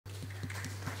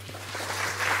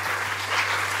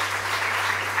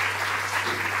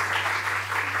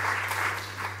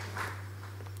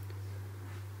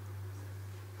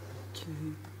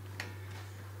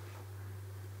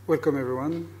Welcome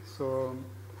everyone. So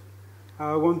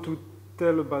I want to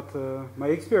tell about my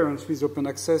experience with open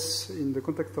access in the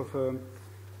context of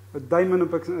a Diamond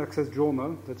Open Access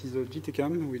journal, that is a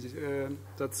GTCAM,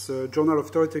 that's a Journal of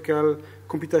Theoretical,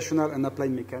 Computational and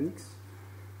Applied Mechanics.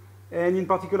 And in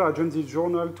particular, I joined this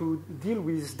journal to deal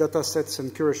with data sets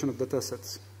and curation of data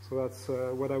sets. So that's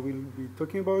what I will be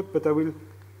talking about, but I will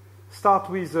start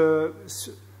with a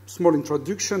small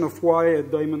introduction of why a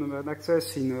Diamond Open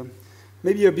Access in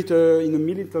maybe a bit in a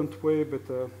militant way, but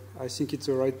I think it's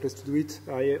the right place to do it.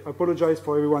 I apologize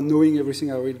for everyone knowing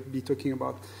everything I will be talking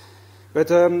about. But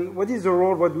what is the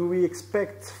role, what do we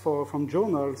expect from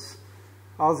journals?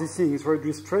 Are these things,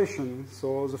 registration,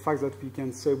 so the fact that we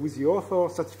can say with the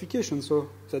author, certification,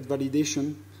 so that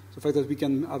validation, the fact that we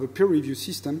can have a peer review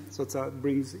system, so that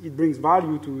it brings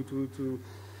value to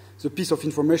the piece of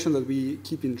information that we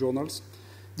keep in journals.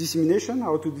 Dissemination,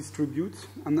 how to distribute,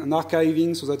 and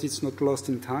archiving so that it's not lost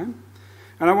in time.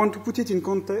 And I want to put it in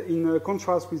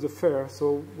contrast with the FAIR.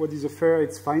 So what is a FAIR?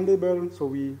 It's findable, so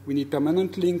we need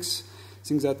permanent links,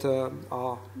 things that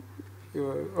are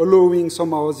allowing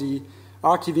somehow the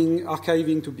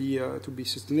archiving to be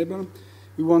sustainable.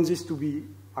 We want this to be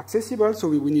accessible, so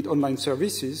we need online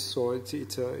services. So it's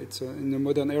in the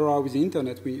modern era with the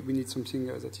internet, we need something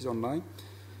that is online.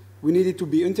 We need it to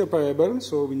be interoperable,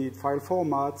 so we need file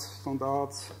formats,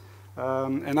 standards,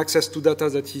 and access to data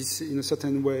that is in a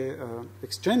certain way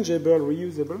exchangeable,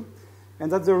 reusable.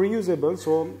 And that's the reusable,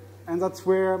 so, and that's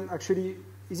where actually,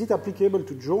 is it applicable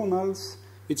to journals?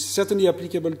 It's certainly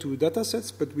applicable to data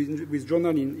sets, but with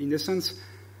journal, in essence,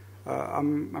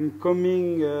 I'm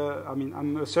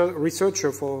a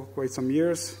researcher for quite some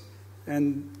years,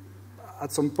 and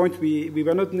at some point we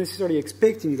were not necessarily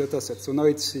expecting data sets. So now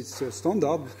it's a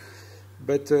standard,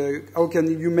 but how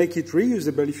can you make it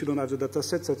reusable if you don't have the data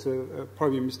sets? That's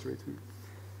probably a mystery to me.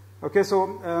 Okay,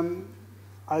 so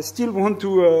I still want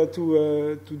to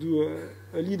do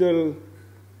a little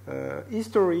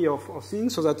history of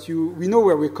things so that we know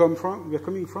where we're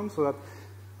coming from, so that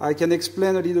I can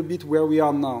explain a little bit where we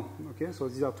are now. Okay, so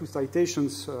these are two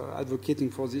citations advocating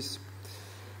for this.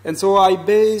 And so I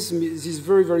base this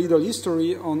very, very little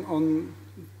history on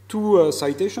two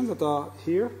citations that are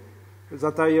here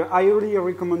that I highly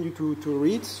recommend you to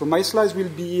read. So my slides will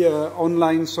be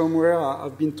online somewhere.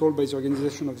 I've been told by the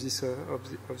organization of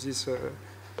this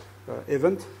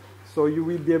event. So you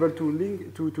will be able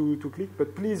to click,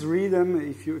 but please read them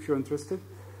if you're interested.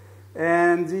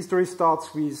 And the history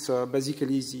starts with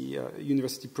basically the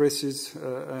university presses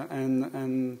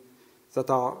and that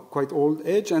are quite old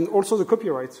age, and also the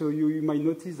copyright. So you might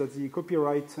notice that the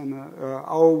copyright and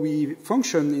how we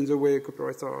function in the way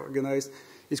copyrights are organized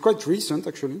is quite recent,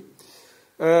 actually.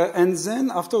 And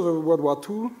then after the World War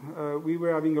II, we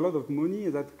were having a lot of money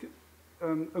that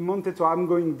amounted to, I'm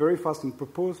going very fast and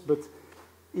propose, but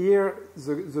here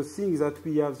the thing is that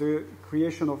we have the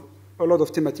creation of a lot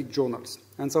of thematic journals.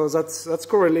 And so that's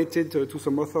correlated to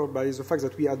some author by the fact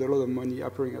that we had a lot of money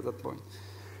appearing at that point.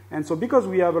 And so because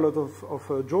we have a lot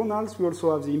of journals, we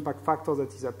also have the impact factor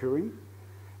that is appearing.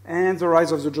 And the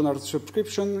rise of the journal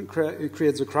subscription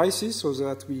creates a crisis, so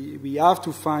that we have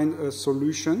to find a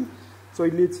solution. So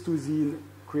it leads to the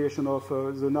creation of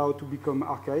the now to become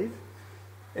archive.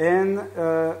 And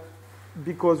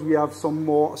because we have some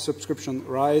more subscription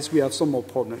rise, we have some more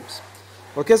problems.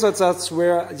 Okay, so that's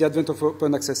where the advent of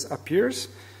open access appears.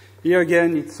 Here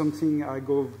again, it's something I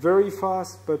go very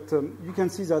fast, but you can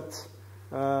see that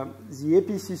the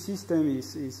APC system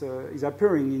is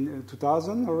appearing in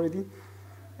 2000 already,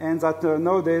 and that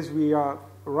nowadays we are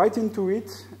right into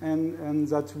it, and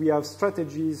that we have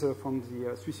strategies from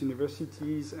the Swiss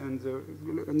universities and the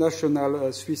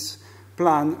national Swiss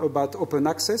plan about open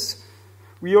access.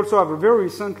 We also have very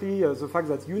recently the fact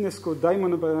that UNESCO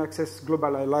Diamond Open Access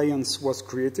Global Alliance was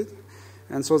created,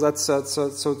 and so that's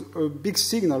a big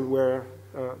signal where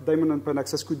Diamond Open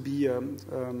Access could be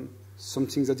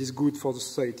something that is good for the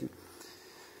society.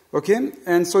 Okay,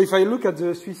 and so if I look at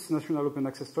the Swiss National Open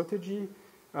Access Strategy,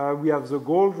 we have the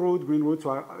gold route, green route.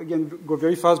 So I, again, go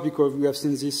very fast because we have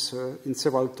seen this in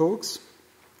several talks.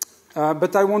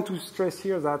 But I want to stress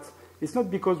here that it's not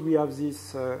because we have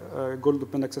this gold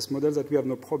open access model that we have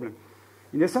no problem.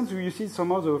 In essence, you see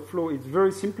some of the flow. It's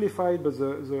very simplified, but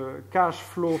the cash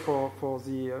flow for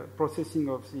the processing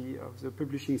of the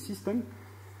publishing system.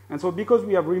 And so because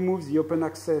we have removed the open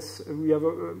access, we have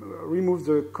removed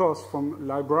the cost from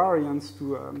librarians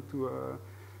to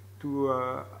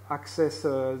access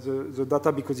the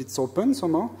data because it's open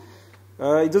somehow.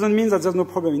 It doesn't mean that there's no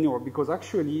problem anymore, because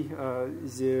actually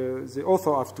the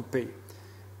author have to pay.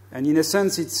 And in a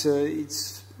sense,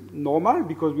 it's normal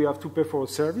because we have to pay for a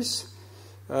service.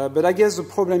 But I guess the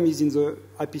problem is in the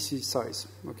IPC size.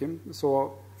 Okay,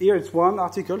 so here it's one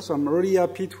article, so I'm really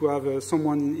happy to have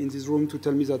someone in this room to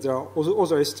tell me that there are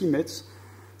other estimates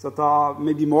that are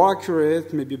maybe more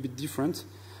accurate, maybe a bit different.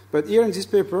 But here in this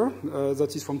paper,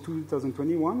 that is from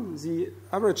 2021, the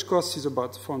average cost is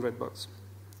about $400.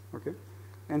 Okay,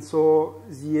 and so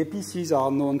the APCs are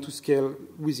known to scale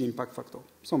with the impact factor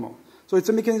somehow. So it's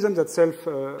a mechanism that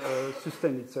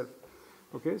self-sustains itself.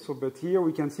 Okay, so but here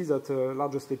we can see that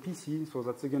largest APC, so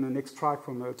that's again an extract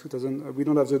from 2000. We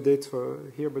don't have the date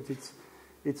here, but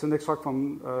it's an extract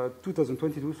from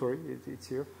 2022. Sorry, it's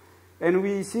here, and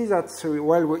we see that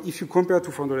well, if you compare to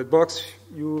 $400,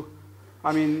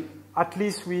 I mean, at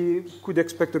least we could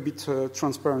expect a bit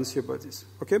transparency about this.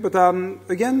 Okay, but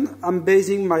again, I'm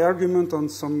basing my argument on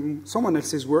someone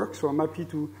else's work, so I'm happy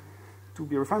to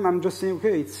be refined. I'm just saying,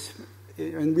 okay,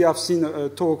 and we have seen a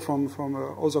talk from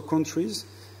other countries,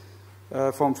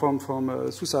 from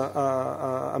South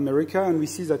America, and we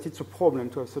see that it's a problem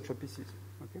to have such APCs.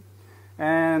 Okay?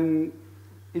 And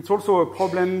it's also a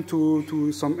problem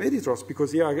to some editors,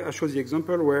 because here I show the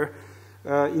example where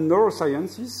in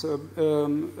neurosciences,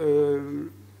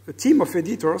 a team of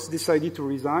editors decided to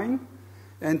resign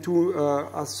and to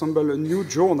assemble a new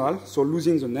journal, so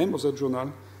losing the name of the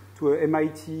journal, to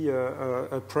MIT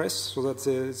press, so that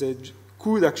they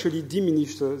could actually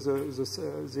diminish the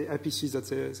APCs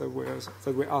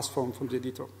that were asked from the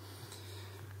editor.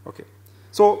 Okay,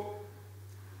 so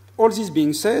all this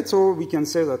being said, so we can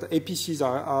say that APCs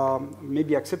are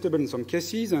maybe acceptable in some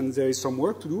cases, and there is some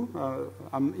work to do.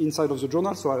 I'm inside of the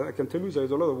journal, so I can tell you there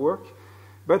is a lot of work.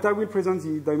 But I will present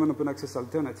the Diamond Open Access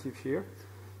alternative here,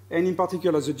 and in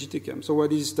particular the GTCAM. So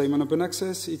what is Diamond Open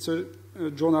Access? It's a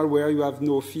journal where you have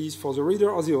no fees for the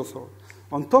reader or the author.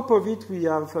 On top of it, we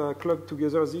have clubbed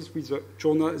together this with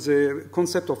the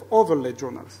concept of overlay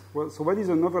journals. Well, so what is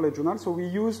an overlay journal? So we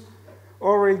use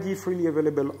already freely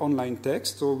available online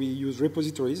text. So we use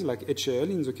repositories like HEL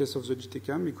in the case of the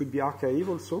GTCAM. It could be archive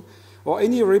also, or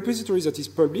any repository that is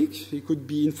public. It could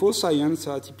be InfoScience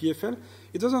at EPFL.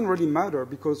 It doesn't really matter,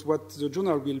 because what the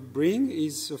journal will bring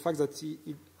is the fact that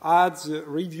it adds a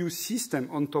review system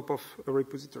on top of a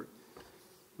repository.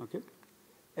 Okay,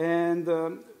 and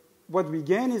what we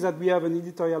gain is that we have an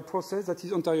editorial process that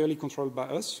is entirely controlled by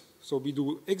us. So we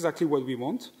do exactly what we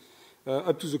want,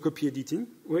 up to the copy editing.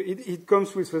 It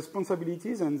comes with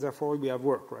responsibilities, and therefore we have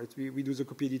work, right? We do the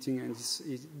copy editing, and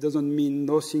it doesn't mean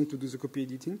nothing to do the copy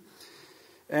editing.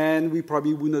 And we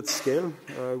probably will not scale.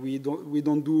 We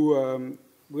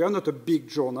are not a big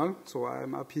journal, so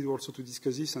I'm happy also to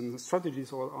discuss this and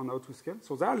strategies on how to scale.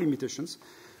 So there are limitations,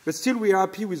 but still we are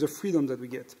happy with the freedom that we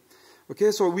get.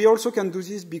 Okay, so we also can do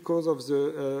this because of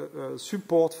the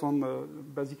support from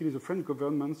basically the French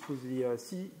government through the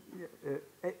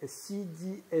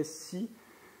CDSC,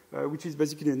 which is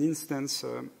basically an instance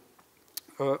of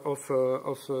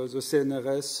the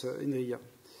CNRS in RIA.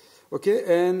 Okay,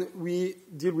 and we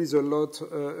deal with a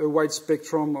wide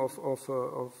spectrum of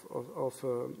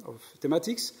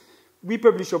thematics. We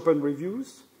publish open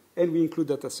reviews, and we include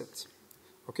data sets.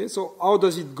 Okay, so how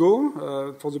does it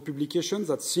go for the publication?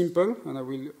 That's simple, and I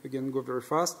will again go very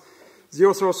fast. The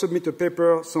author submits a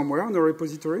paper somewhere on the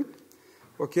repository.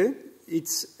 Okay,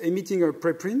 it's emitting a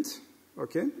preprint.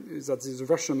 Okay, that is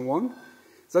version 1.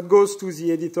 That goes to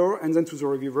the editor and then to the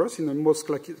reviewers in the most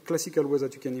classical way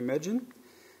that you can imagine.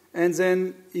 And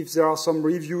then, if there are some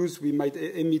reviews, we might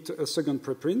emit a second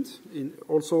preprint,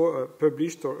 also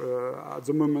published at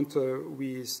the moment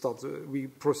we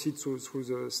proceed through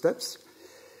the steps.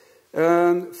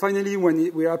 And finally,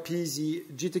 when we are happy, the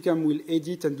GTCAM will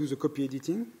edit and do the copy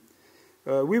editing.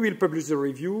 We will publish the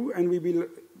review, and we will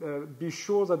be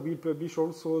sure that we publish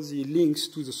also the links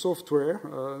to the software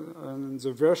and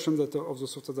the version of the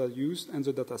software that are used and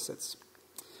the data sets.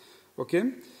 Okay,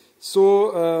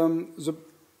 so the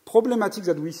problematic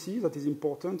that we see that is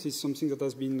important is something that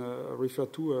has been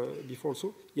referred to before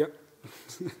also. Yeah,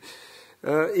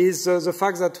 is the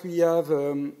fact that we have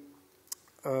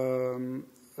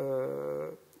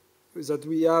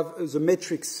the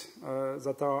metrics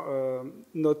that are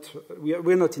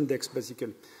we're not indexed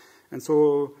basically, and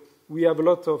so we have a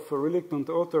lot of reluctant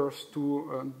authors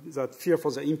that fear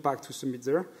for the impact to submit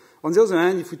there. On the other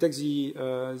hand, if we take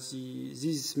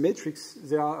these metrics,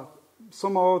 they are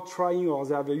somehow trying, or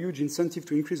they have a huge incentive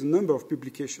to increase the number of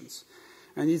publications.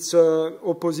 And it's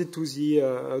opposite to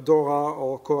the DORA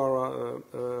or COARA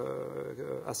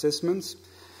assessments.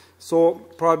 So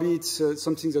probably it's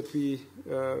something that we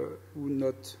who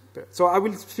not pay. So I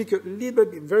will speak a little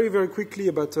bit, very, very quickly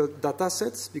about data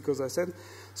sets, because I said,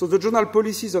 so the journal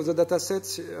policies of the data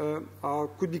sets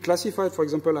could be classified. For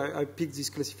example, I picked this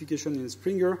classification in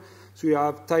Springer. So you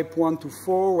have type 1 to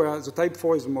 4, where the type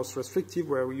 4 is the most restrictive,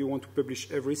 where you want to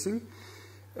publish everything.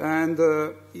 And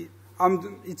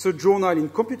it's a journal in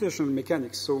computational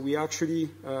mechanics, so we actually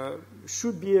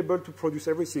should be able to produce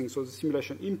everything. So the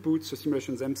simulation inputs, the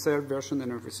simulations themselves, version,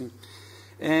 and everything.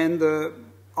 And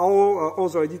how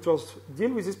other editors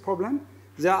deal with this problem?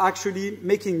 They are actually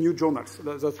making new journals.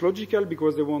 That's logical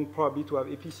because they want probably to have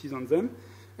APCs on them.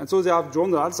 And so they have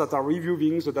journals that are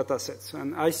reviewing the data sets.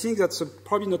 And I think that's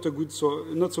probably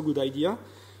not so good idea.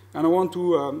 And I want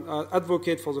to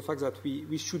advocate for the fact that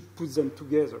we should put them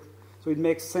together. So it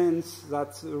makes sense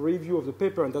that a review of the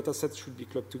paper and data sets should be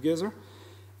clubbed together.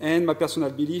 And my personal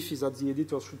belief is that the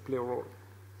editors should play a role.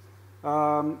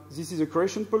 This is a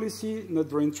curation policy, not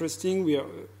very interesting. We are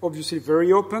obviously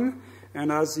very open.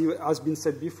 And as has been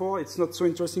said before, it's not so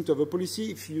interesting to have a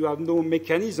policy if you have no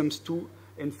mechanisms to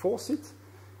enforce it.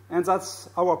 And that's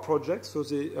our project. So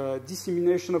the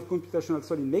dissemination of computational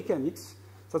solid mechanics.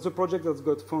 That's a project that's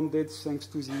got funded thanks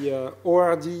to the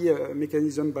ORD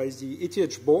mechanism by the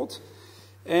HEP Vaud.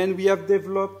 And we have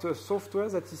developed a software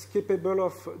that is capable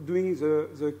of doing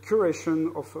the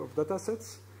curation of data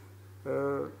sets.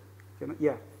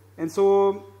 Yeah. And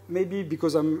so maybe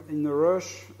because I'm in a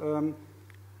rush,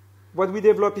 what we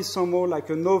develop is somehow like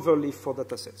an overlay for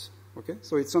data sets. Okay?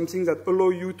 So it's something that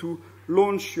allows you to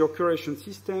launch your curation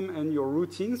system and your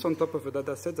routines on top of a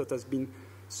data set that has been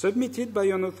submitted by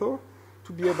an author,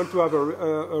 to be able to have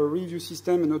a review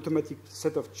system, an automatic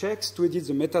set of checks to edit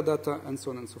the metadata, and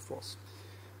so on and so forth.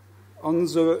 On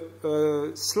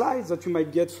the slides that you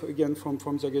might get, again, from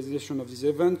the organization of this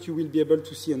event, you will be able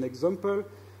to see an example.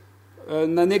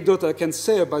 An anecdote I can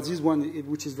say about this one,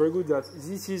 which is very good, that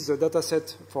this is a data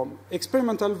set from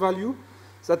experimental value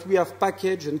that we have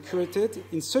packaged and curated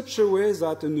in such a way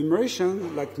that a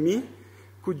numerician like me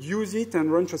could use it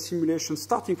and run a simulation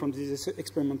starting from this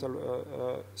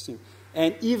experimental thing.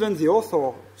 And even the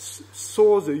author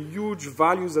saw the huge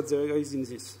values that there is in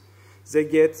this. They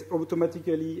get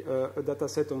automatically a data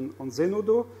set on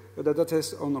Zenodo, a data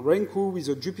set on Renku with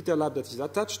a Jupyter Lab that is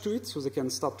attached to it, so they can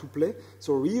start to play.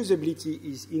 So reusability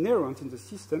is inherent in the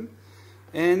system,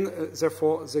 and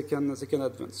therefore they can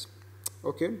advance.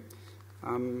 Okay,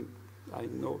 I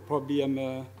know probably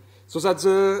I'm. So that's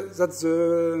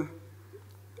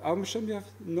how much time do you have?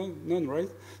 None, right?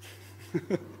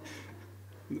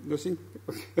 Nothing.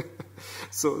 Okay.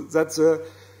 So that's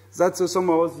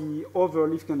somehow the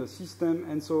overlift kind of system,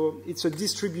 and so it's a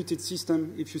distributed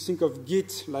system. If you think of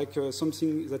Git like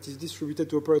something that is distributed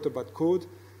to operate about code,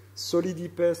 solid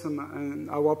EPS and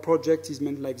our project is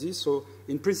meant like this. So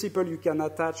in principle, you can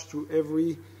attach to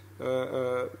every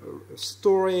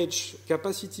storage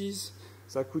capacities.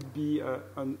 That could be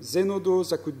on Zenodo,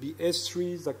 that could be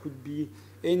S3, that could be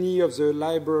any of the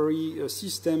library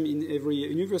system in every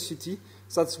university.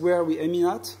 That's where we aim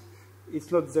at.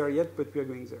 It's not there yet, but we are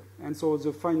going there. And so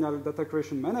the final data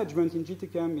creation management in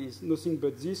GTCAM is nothing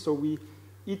but this. So we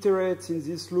iterate in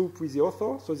this loop with the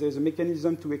author. So there's a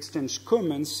mechanism to exchange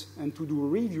comments and to do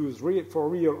reviews for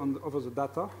real over the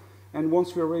data. And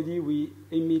once we're ready, we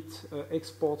emit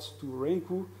exports to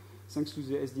Renku, thanks to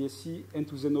the SDSC, and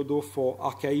to Zenodo for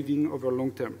archiving over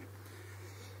long term.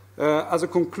 As a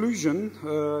conclusion,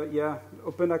 yeah,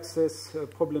 open access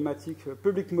problematic.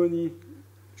 Public money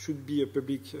should be a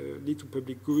public, lead to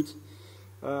public good.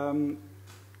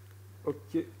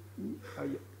 Okay.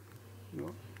 Yeah.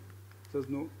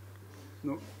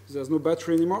 No, there's no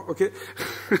battery anymore. Okay.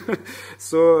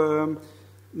 So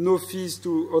no fees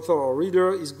to author or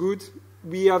reader is good.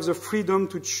 We have the freedom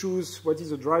to choose what is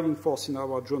the driving force in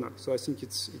our journal. So I think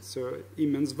it's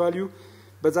immense value.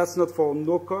 But that's not for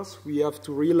no cost. We have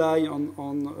to rely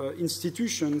on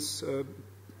institutions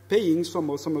paying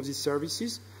some of these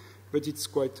services, but it's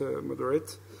quite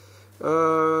moderate.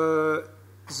 The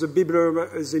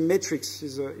metrics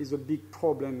is a big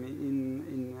problem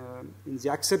in the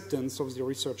acceptance of the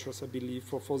researchers, I believe,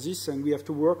 for this, and we have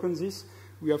to work on this.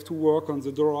 We have to work on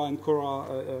the DORA and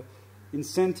CORA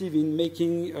incentive in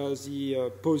making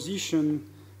the position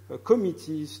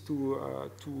committees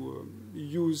to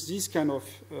use these kind of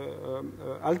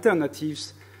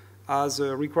alternatives as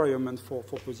a requirement for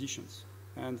positions.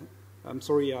 And I'm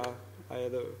sorry I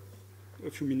had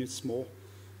a few minutes more.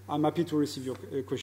 I'm happy to receive your questions.